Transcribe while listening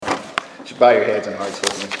Bow your heads and hearts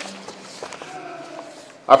with me.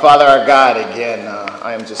 Our Father, our God, again,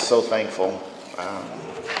 I am just so thankful.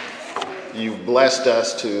 You've blessed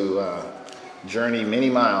us to journey many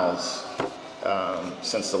miles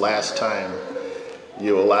since the last time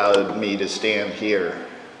you allowed me to stand here.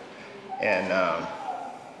 And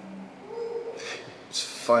it's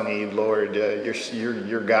funny, Lord,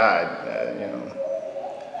 you're God.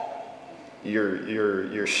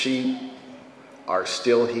 Your sheep are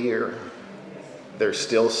still here. They're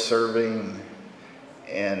still serving,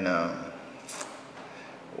 and it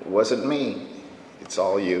wasn't me. It's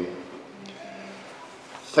all you.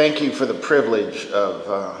 Thank you for the privilege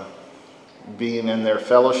of being in their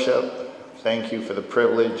fellowship. Thank you for the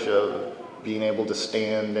privilege of being able to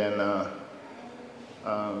stand and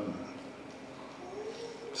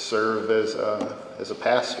serve as a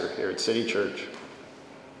pastor here at City Church.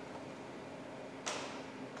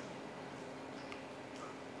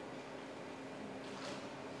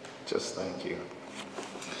 Just thank you.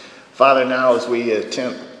 Father, now as we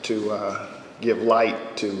attempt to give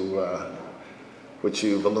light to what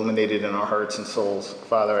you've illuminated in our hearts and souls,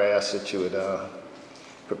 Father, I ask that you would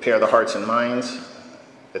prepare the hearts and minds,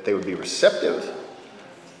 that they would be receptive,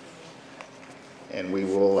 and we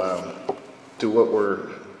will do what we're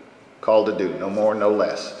called to do, no more, no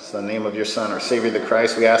less. It's in the name of your Son, our Savior, the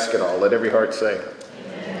Christ, we ask it all. Let every heart say,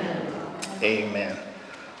 Amen.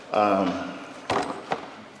 Amen.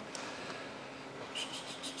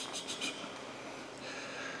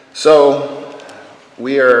 So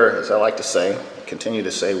we are, as I like to say, continue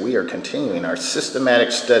to say, we are continuing our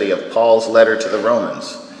systematic study of Paul's letter to the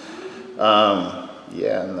Romans.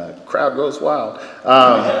 And the crowd goes wild.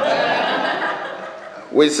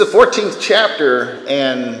 It's the 14th chapter,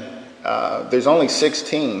 and there's only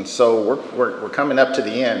 16, so we're coming up to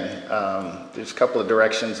the end. There's a couple of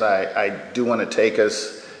directions I do want to take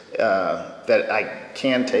us, that I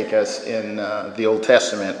can take us in the Old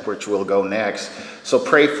Testament, which we'll go next. So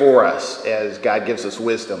pray for us as God gives us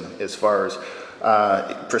wisdom as far as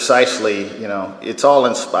precisely, it's all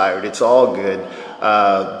inspired, it's all good,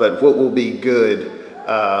 but what will be good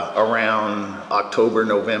around October,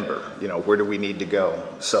 November, where do we need to go?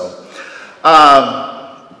 So,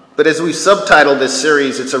 but as we subtitled this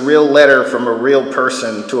series, it's a real letter from a real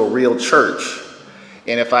person to a real church.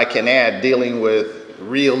 And if I can add, dealing with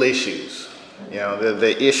real issues.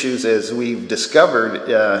 The issues, as we've discovered,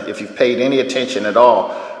 if you've paid any attention at all,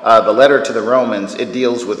 the letter to the Romans, it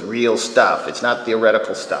deals with real stuff. It's not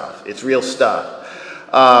theoretical stuff. It's real stuff.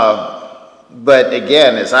 But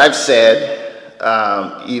again, as I've said,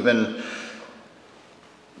 I've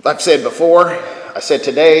said before, I said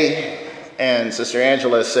today, and Sister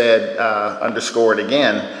Angela said, underscored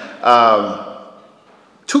again,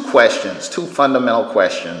 two fundamental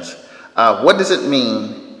questions. What does it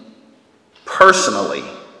mean personally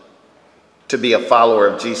to be a follower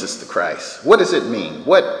of Jesus the Christ? What does it mean?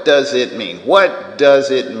 What does it mean? What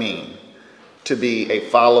does it mean to be a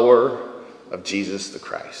follower of Jesus the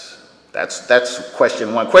Christ? That's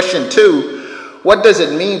question one. Question two, what does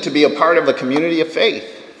it mean to be a part of a community of faith?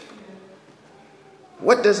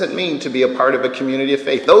 What does it mean to be a part of a community of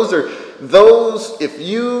faith? Those, if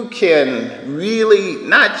you can really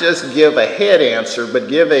not just give a head answer, but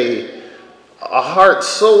give a heart,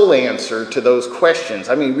 soul answer to those questions.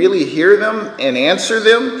 Really hear them and answer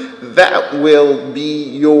them. That will be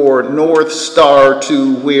your North Star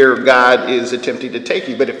to where God is attempting to take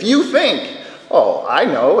you. But if you think, I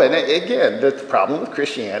know, and again, the problem with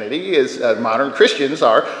Christianity is modern Christians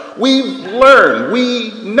are, we've learned,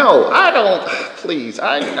 we know. I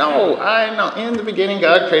know. In the beginning,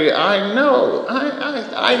 God created, I know.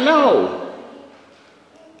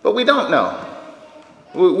 But we don't know.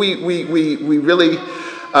 We really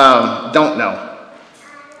don't know.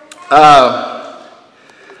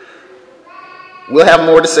 We'll have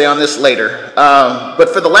more to say on this later. But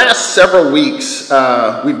for the last several weeks,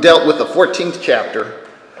 we've dealt with the 14th chapter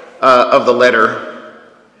of the letter.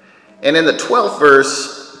 And in the 12th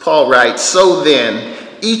verse, Paul writes, "So then,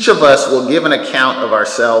 each of us will give an account of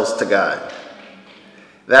ourselves to God."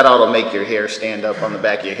 That ought to make your hair stand up on the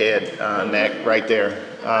back of your head, neck, right there.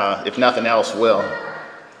 If nothing else will.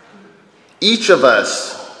 Each of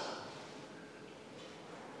us,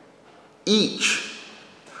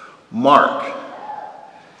 Mark,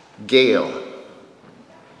 Gail,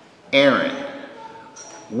 Aaron,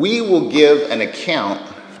 we will give an account.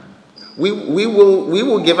 We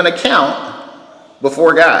will give an account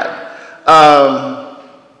before God.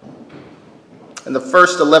 In the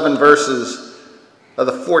first 11 verses of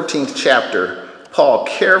the 14th chapter, Paul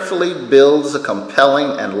carefully builds a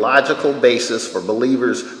compelling and logical basis for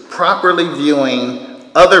believers properly viewing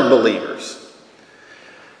other believers.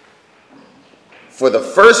 For the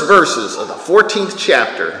first verses of the 14th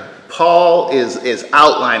chapter, Paul is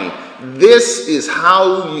outlining, this is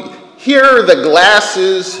how here are the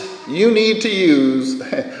glasses you need to use.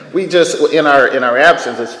 We just, in our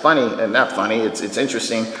absence, it's funny, and not funny, it's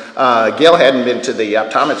interesting. Gail hadn't been to the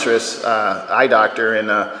optometrist, eye doctor, in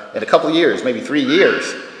a couple of years, maybe 3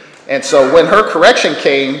 years. And so when her correction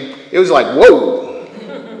came, it was like, whoa.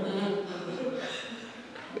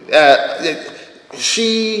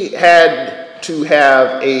 She had to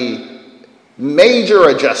have a major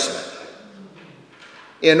adjustment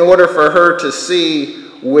in order for her to see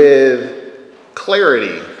with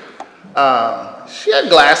clarity. She had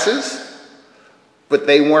glasses, but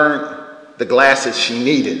they weren't the glasses she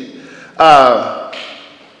needed.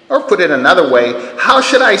 Or put it another way, how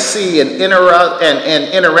should I see and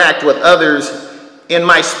interact with others in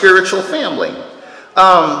my spiritual family?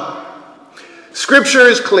 Scripture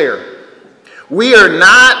is clear. We are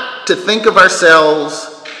not to think of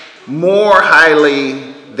ourselves more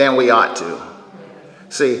highly than we ought to.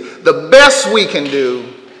 See, the best we can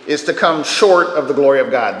do is to come short of the glory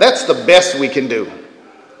of God. That's the best we can do.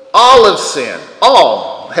 All have sinned.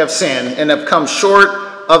 All have sinned and have come short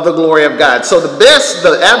of the glory of God. So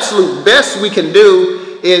the absolute best we can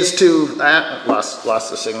do is to... lost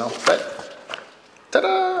the signal.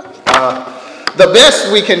 Ta-da! The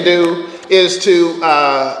best we can do is to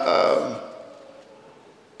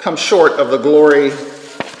come short of the glory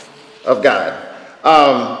of God.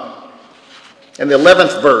 In the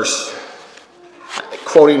 11th verse,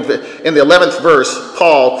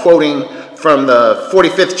 Paul, quoting from the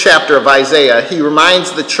 45th chapter of Isaiah, he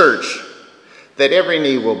reminds the church that every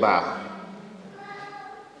knee will bow.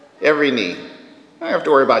 Every knee. I don't have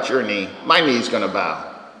to worry about your knee. My knee's going to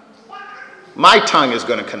bow. My tongue is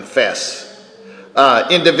going to confess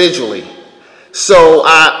individually. So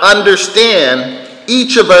I understand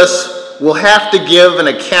each of us will have to give an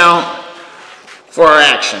account for our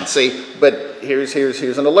actions. See, but here's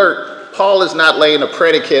an alert. Paul is not laying a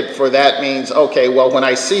predicate for that means, okay, well, when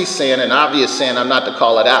I see sin, an obvious sin, I'm not to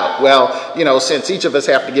call it out. Well, since each of us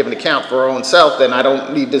have to give an account for our own self, then I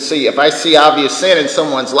don't need to see. If I see obvious sin in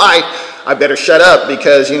someone's life, I better shut up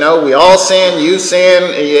because, we all sin, you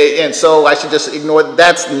sin, and so I should just ignore.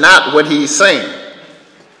 That's not what he's saying.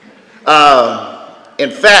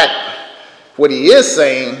 In fact, what he is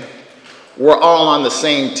saying, we're all on the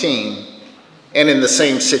same team and in the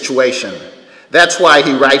same situation. That's why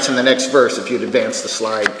he writes in the next verse, if you'd advance the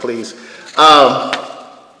slide, please.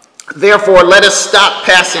 Therefore, let us stop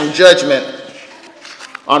passing judgment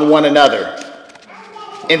on one another.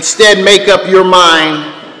 Instead, make up your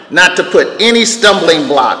mind not to put any stumbling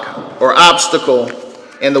block or obstacle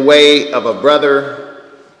in the way of a brother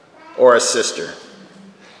or a sister.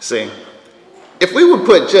 See, if we would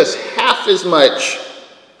put just half as much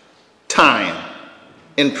time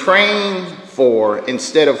in praying for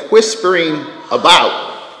instead of whispering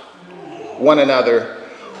about one another,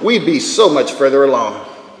 we'd be so much further along.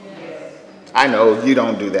 I know you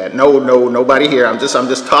don't do that. No, nobody here. I'm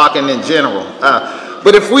just talking in general.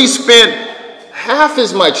 But if we spent half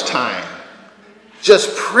as much time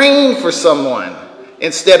just praying for someone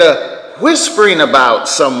instead of whispering about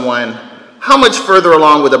someone, how much further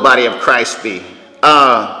along would the body of Christ be?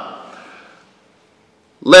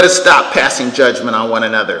 Let us stop passing judgment on one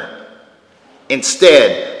another.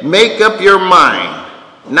 Instead, make up your mind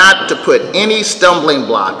not to put any stumbling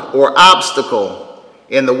block or obstacle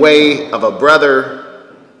in the way of a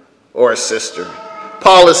brother or a sister.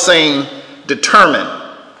 Paul is saying, determine,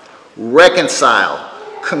 reconcile,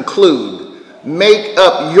 conclude, make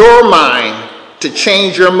up your mind to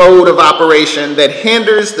change your mode of operation that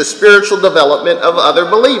hinders the spiritual development of other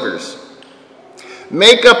believers.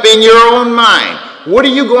 Make up in your own mind, what are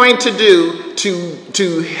you going to do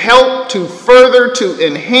to help, to further, to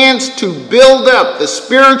enhance, to build up the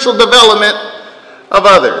spiritual development of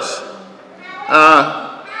others?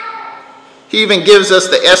 He even gives us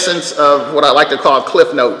the essence of what I like to call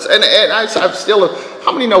Cliff Notes. And I'm still,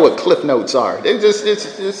 how many know what Cliff Notes are?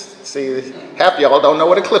 See, half of y'all don't know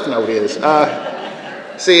what a Cliff Note is.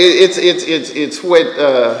 See, it's what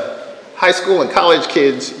high school and college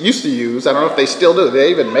kids used to use. I don't know if they still do. Did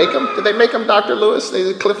they even make them? Did they make them, Dr. Lewis?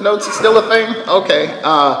 Cliff Notes is still a thing? Okay.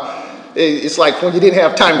 It's like when you didn't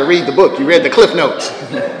have time to read the book, you read the Cliff Notes.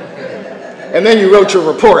 And then you wrote your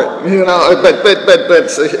report, but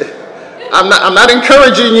I'm not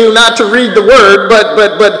encouraging you not to read the word,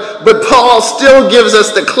 but Paul still gives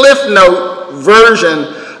us the Cliff Note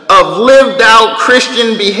version of lived out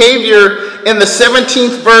Christian behavior in the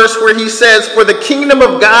 17th verse where he says, for the kingdom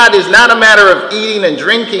of God is not a matter of eating and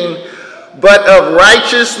drinking, but of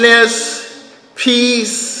righteousness,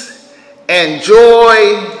 peace, and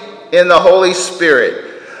joy in the Holy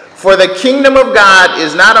Spirit. For the kingdom of God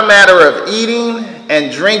is not a matter of eating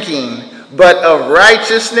and drinking, but of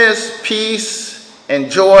righteousness, peace, and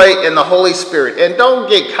joy in the Holy Spirit. And don't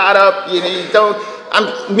get caught up,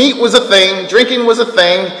 meat was a thing, drinking was a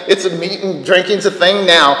thing, it's a meat and drinking's a thing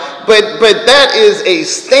now, but that is a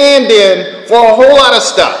stand-in for a whole lot of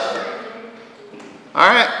stuff. All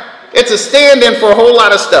right? It's a stand-in for a whole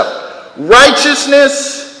lot of stuff.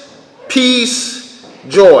 Righteousness, peace,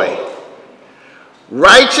 joy.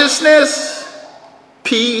 Righteousness,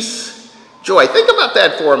 peace, joy. Think about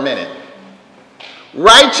that for a minute.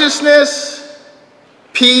 Righteousness,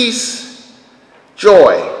 peace,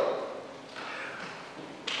 joy.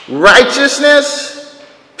 Righteousness,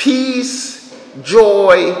 peace,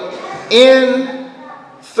 joy, in,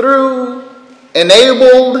 through,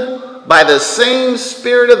 enabled by the same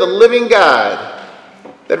Spirit of the living God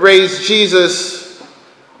that raised Jesus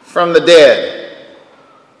from the dead.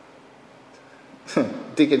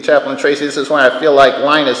 Deacon Chaplain Tracy, this is why I feel like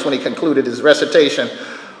Linus when he concluded his recitation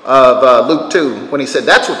of Luke 2, when he said,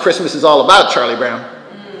 that's what Christmas is all about, Charlie Brown.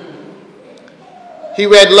 He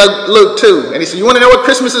read Luke 2, and he said, you want to know what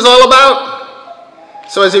Christmas is all about?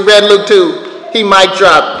 So as he read Luke 2, he mic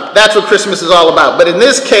dropped, that's what Christmas is all about. But in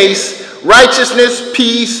this case, righteousness,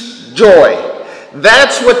 peace, joy.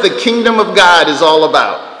 That's what the kingdom of God is all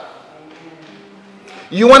about.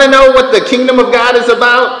 You want to know what the kingdom of God is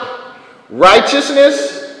about?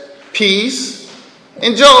 Righteousness, peace,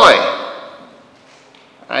 and joy.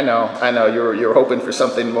 I know, you're hoping for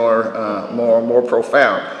something more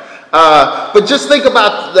profound. But just think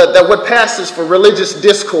about what passes for religious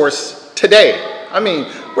discourse today. I mean,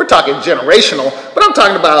 we're talking generational, but I'm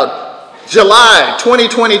talking about July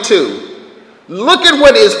 2022. Look at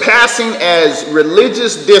what is passing as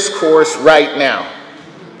religious discourse right now.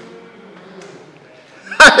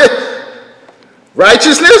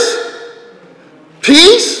 Righteousness,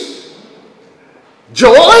 peace,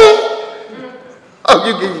 joy.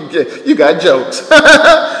 Oh, you got jokes.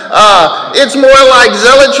 It's more like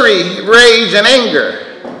zealotry, rage, and anger.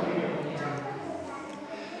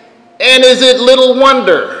 And is it little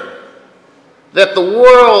wonder that the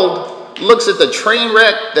world looks at the train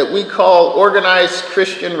wreck that we call organized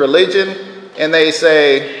Christian religion and they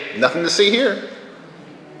say, nothing to see here.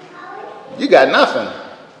 You got nothing.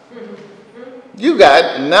 You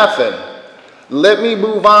got nothing. Let me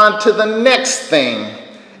move on to the next thing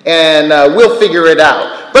and we'll figure it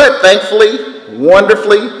out. But thankfully,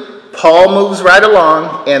 wonderfully, Paul moves right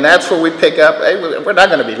along, and that's where we pick up. Hey, we're not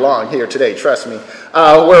going to be long here today, trust me.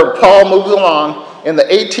 Where Paul moves along in the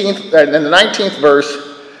 19th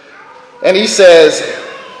verse, and he says,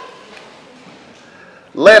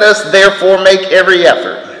 let us therefore make every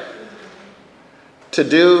effort to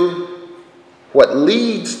do what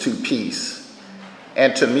leads to peace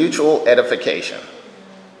and to mutual edification.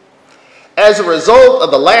 As a result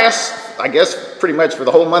of the last, I guess pretty much for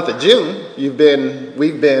the whole month of June, we've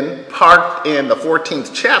been parked in the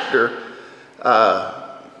 14th chapter.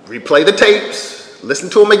 Replay the tapes, listen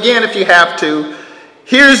to them again if you have to.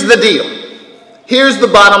 Here's the deal. Here's the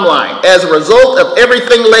bottom line. As a result of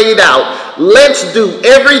everything laid out, let's do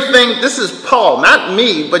everything. This is Paul, not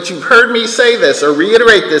me, but you've heard me say this or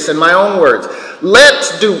reiterate this in my own words.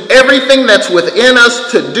 Let's do everything that's within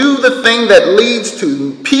us to do the thing that leads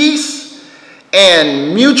to peace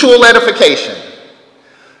and mutual edification.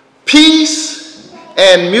 Peace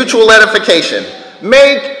and mutual edification.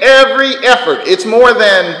 Make every effort. It's more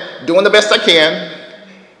than doing the best I can.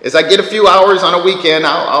 As I get a few hours on a weekend,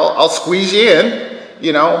 I'll squeeze you in.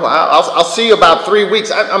 You know, I'll see you about 3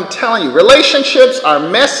 weeks. I'm telling you, relationships are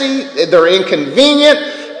messy, they're inconvenient,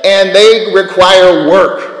 and they require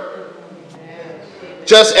work.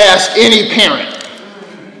 Just ask any parent.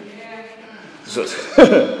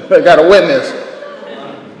 I got a witness.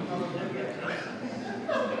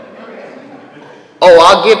 Oh,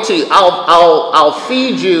 I'll get to you. I'll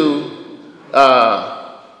feed you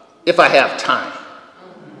if I have time.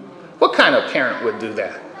 What kind of parent would do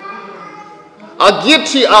that? I'll get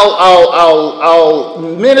to you. I'll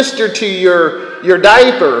minister to your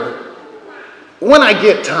diaper when I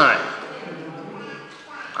get time.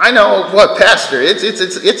 I know what, Pastor. It's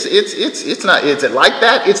not. Is it like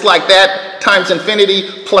that? It's like that times infinity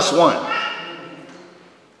plus one.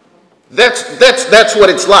 That's what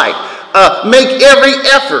it's like. Make every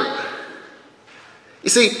effort. You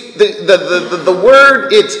see, the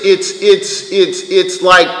word it's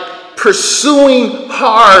like pursuing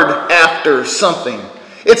hard after something.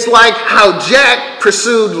 It's like how Jack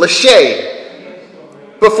pursued Lachey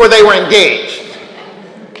before they were engaged.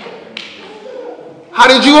 How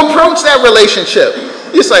did you approach that relationship?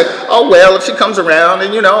 You say, oh, well, if she comes around and,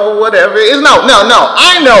 whatever. No.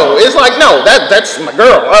 I know. It's like, no, that's my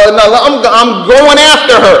girl. No, I'm going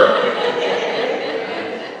after her.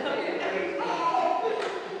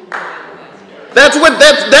 That's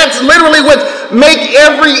literally what make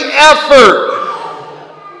every effort.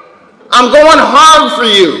 I'm going hard for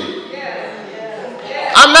you.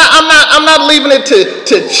 I'm not leaving it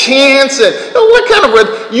to chance. And what kind of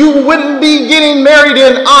you wouldn't be getting married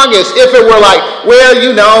in August if it were like, well,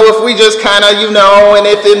 if we just kind of, and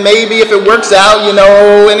if it works out, and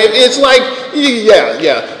it's like,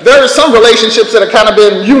 yeah. There are some relationships that have kind of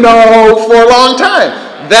been, for a long time.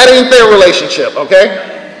 That ain't their relationship, okay?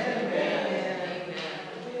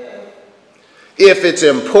 If it's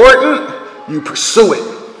important, you pursue it.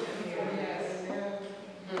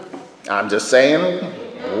 I'm just saying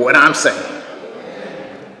what I'm saying.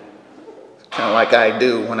 Kind of like I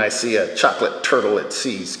do when I see a chocolate turtle that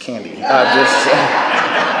sees candy. I'm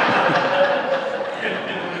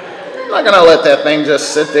not going to let that thing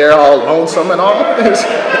just sit there all lonesome and all.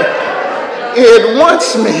 It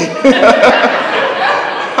wants me.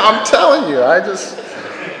 I'm telling you, I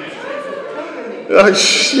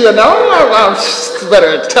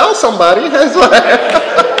better tell somebody.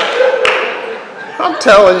 I'm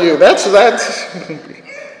telling you, that's.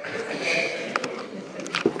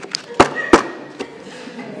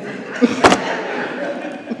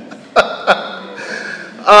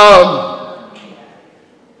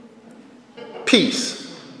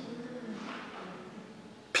 Peace.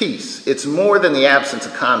 Peace. It's more than the absence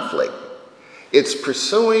of conflict. It's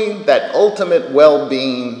pursuing that ultimate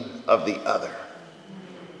well-being of the other.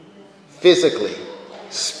 Physically,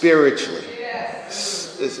 spiritually,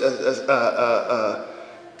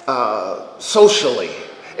 socially,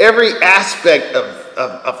 every aspect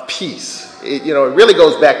of peace. It really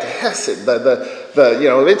goes back to Hesed.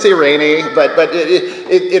 It's Irene, but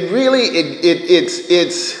it really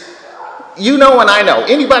it's and I know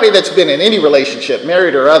anybody that's been in any relationship,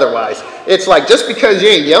 married or otherwise. It's like just because you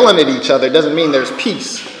ain't yelling at each other doesn't mean there's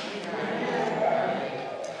peace.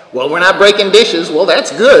 Well, we're not breaking dishes. Well,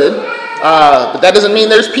 that's good, but that doesn't mean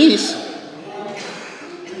there's peace.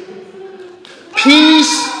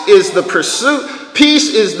 Peace is the pursuit. Peace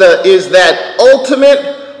is that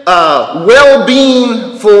ultimate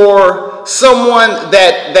well-being for someone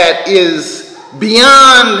that is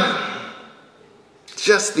beyond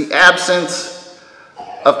just the absence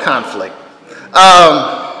of conflict.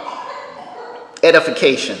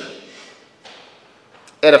 Edification.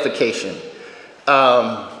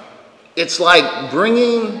 It's like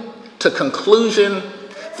bringing to conclusion.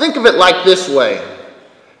 Think of it like this way.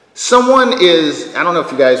 Someone is, I don't know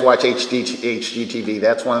if you guys watch HGTV.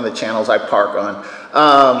 That's one of the channels I park on.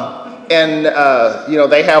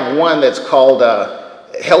 They have one that's called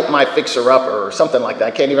Help My Fixer Upper or something like that.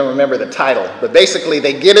 I can't even remember the title. But basically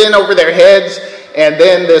they get in over their heads and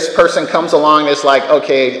then this person comes along and it's like,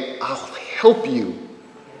 okay, I'll help you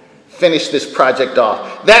finish this project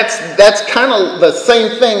off. That's kind of the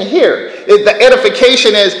same thing here. The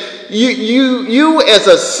edification is you as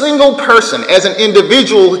a single person, as an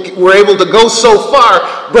individual, were able to go so far.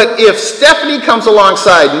 But if Stephanie comes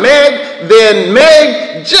alongside Meg, then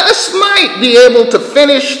Meg just might be able to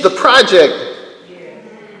finish the project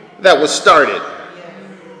that was started.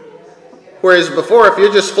 Whereas before, if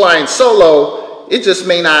you're just flying solo, it just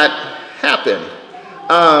may not happen.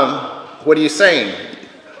 What are you saying?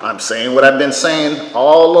 I'm saying what I've been saying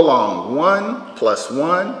all along. 1 +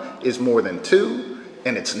 1 is more than 2,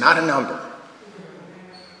 and it's not a number.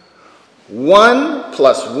 1 +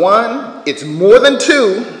 1, it's more than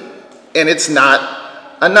 2, and it's not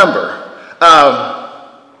a number.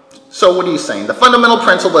 So what are you saying? The fundamental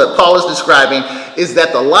principle that Paul is describing is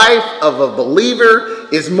that the life of a believer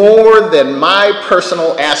is more than my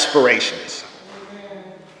personal aspirations.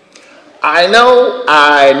 I know.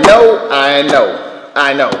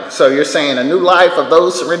 So you're saying a new life of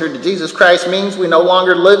those surrendered to Jesus Christ means we no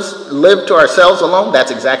longer live to ourselves alone?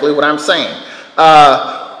 That's exactly what I'm saying.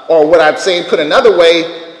 Or what I'm saying, put another way,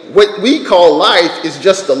 what we call life is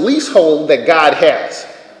just the leasehold that God has.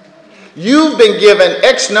 You've been given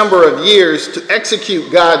X number of years to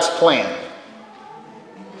execute God's plan.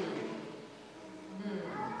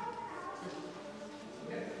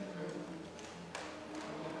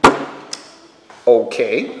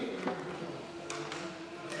 Okay.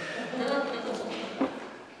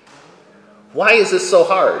 Why is this so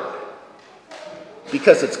hard?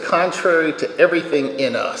 Because it's contrary to everything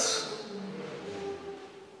in us.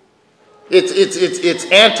 It's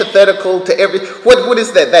antithetical to every. What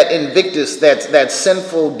is that? That Invictus, that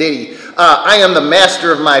sinful ditty. I am the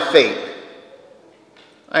master of my fate.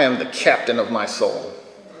 I am the captain of my soul.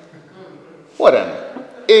 What an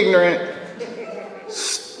ignorant,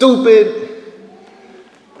 stupid,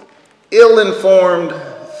 ill-informed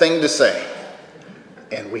thing to say.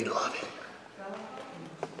 And we love it.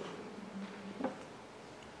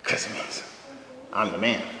 Because it means I'm the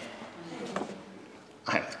man.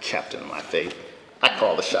 I'm the captain of my fate. I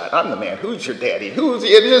call the shot. I'm the man. Who's your daddy? Who's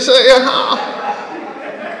it? Just say,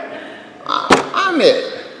 I'm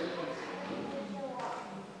it.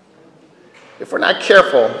 If we're not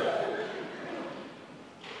careful,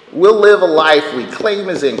 we'll live a life we claim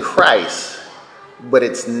is in Christ, but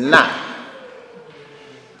it's not.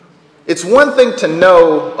 It's one thing to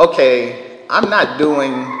know, okay, I'm not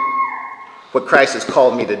doing what Christ has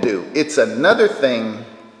called me to do. It's another thing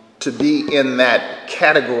to be in that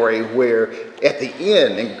category where at the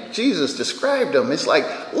end, and Jesus described them, it's like,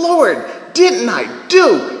 Lord, didn't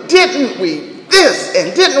we this,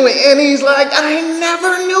 and didn't we? And he's like, I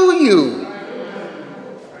never knew you.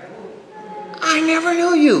 I never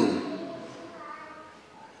knew you.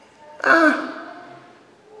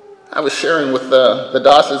 I was sharing with the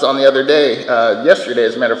Dawsons on the other day, yesterday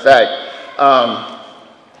as a matter of fact,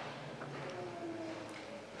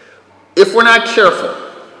 if we're not careful,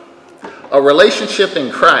 a relationship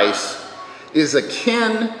in Christ is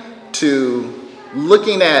akin to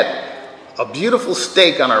looking at a beautiful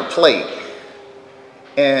steak on our plate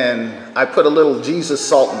and I put a little Jesus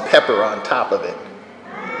salt and pepper on top of it.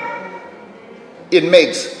 It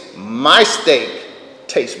makes my steak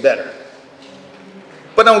taste better.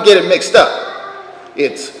 But don't get it mixed up.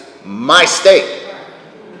 It's my steak.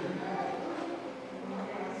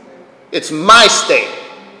 It's my steak.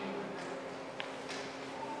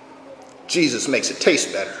 Jesus makes it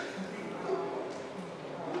taste better.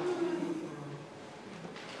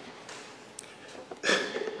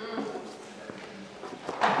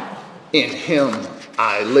 In him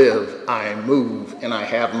I live, I move, and I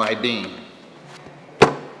have my being.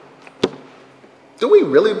 Do we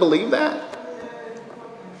really believe that?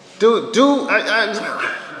 I don't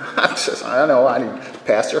know, I need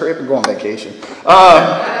pastor, hurry up and go on vacation.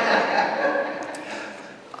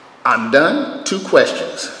 I'm done. 2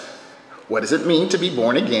 questions. What does it mean to be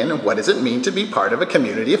born again, and what does it mean to be part of a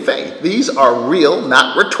community of faith? These are real,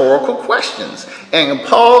 not rhetorical questions. And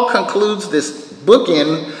Paul concludes this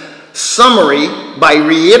bookend summary by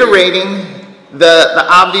reiterating the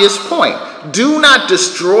obvious point. Do not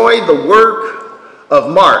destroy the work of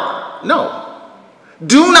Mark. No.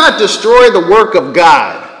 Do not destroy the work of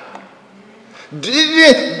God.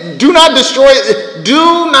 Do not destroy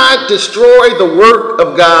the work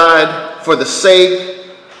of God for the sake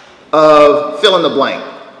of fill in the blank.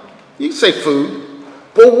 You can say food,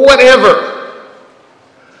 but whatever.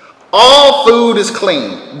 All food is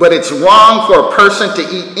clean, but it's wrong for a person to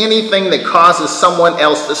eat anything that causes someone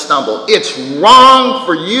else to stumble. It's wrong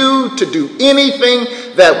for you to do anything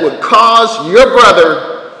that would cause your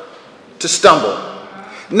brother to stumble.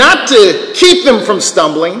 Not to keep them from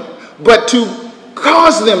stumbling, but to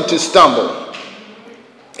cause them to stumble.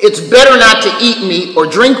 It's better not to eat meat or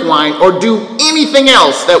drink wine or do anything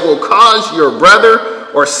else that will cause your brother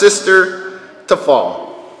or sister to fall.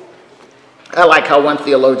 I like how one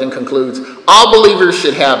theologian concludes, all believers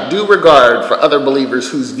should have due regard for other believers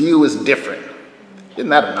whose view is different. Isn't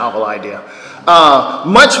that a novel idea?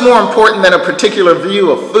 Much more important than a particular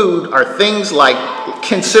view of food are things like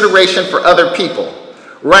consideration for other people,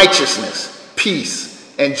 righteousness,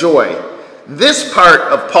 peace, and joy. This part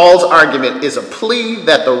of Paul's argument is a plea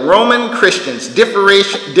that the Roman Christians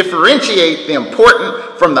differentiate the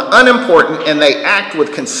important from the unimportant, and they act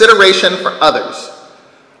with consideration for others.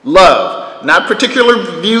 Love, not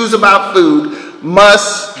particular views about food,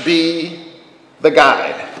 must be the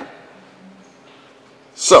guide.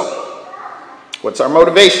 So, what's our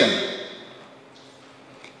motivation?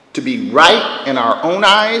 To be right in our own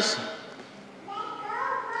eyes,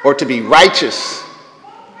 or to be righteous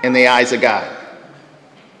in the eyes of God?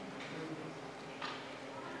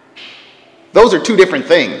 Those are 2 different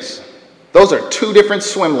things. Those are 2 different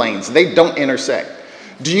swim lanes. They don't intersect.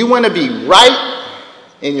 Do you want to be right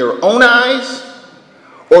in your own eyes,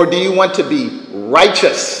 or do you want to be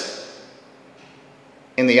righteous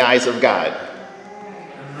in the eyes of God?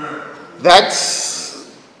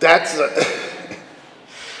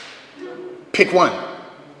 Pick one.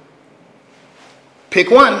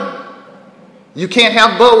 Pick one. You can't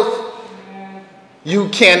have both. You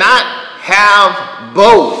cannot have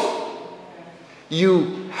both.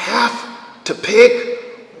 You have to pick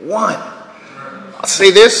one. I'll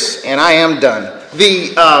say this, and I am done.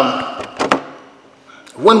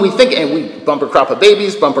 When we think, and we bumper crop of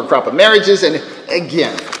babies, bumper crop of marriages, and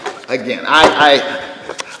again,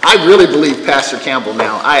 I really believe Pastor Campbell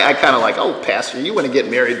now. I kind of like, oh, Pastor, you want to get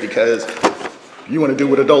married because you want to do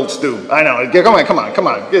what adults do. I know. Come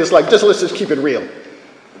on. It's like, let's just keep it real.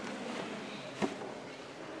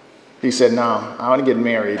 He said, no, I want to get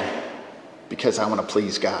married because I want to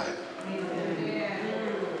please God.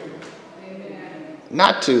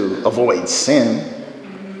 Not to avoid sin.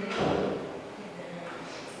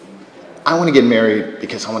 I want to get married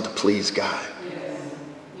because I want to please God.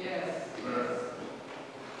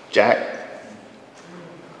 Jack,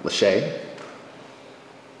 Lachey,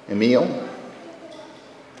 Emil,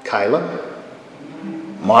 Kyla,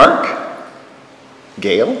 Mark,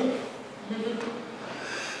 Gail,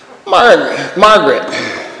 Margaret,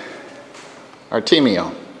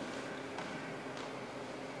 Artemio.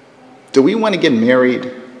 Do we want to get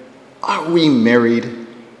married? Are we married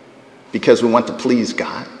because we want to please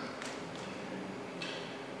God?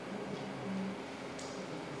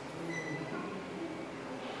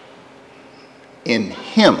 In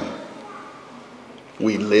Him,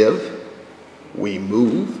 we live, we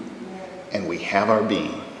move, and we have our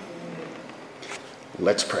being.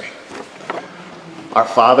 Let's pray. Our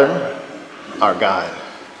Father, our God,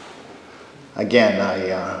 again,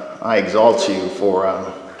 I exalt you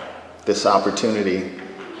for this opportunity.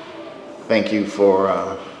 Thank you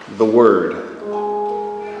for the word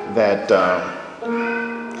that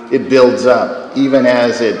it builds up, even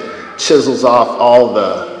as it chisels off all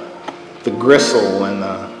the gristle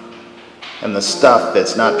and the stuff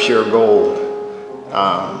that's not pure gold.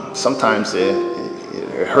 Sometimes it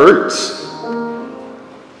hurts,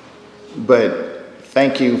 but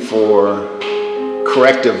thank you for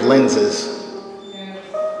corrective lenses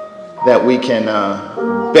that we can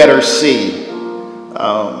better see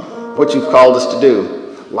what you've called us to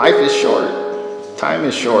do. Life is short, time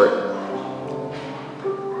is short,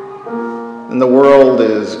 and the world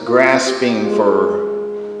is grasping for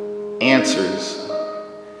answers,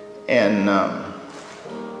 and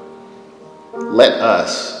let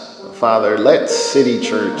us, Father, let City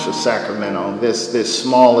Church of Sacramento, this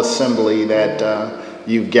small assembly that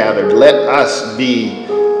you've gathered, let us be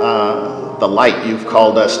the light you've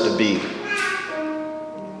called us to be.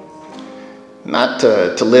 Not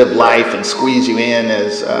to live life and squeeze you in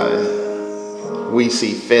as we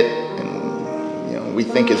see fit and we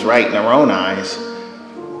think is right in our own eyes,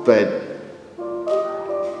 but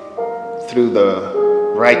through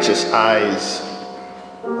the righteous eyes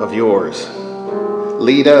of yours.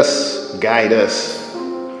 Lead us, guide us.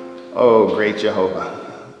 Oh, great Jehovah,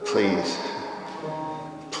 please.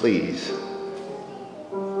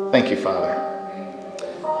 Thank you, Father.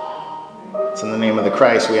 It's in the name of the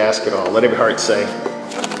Christ we ask it all. Let every heart say,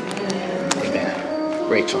 amen.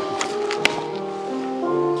 Rachel.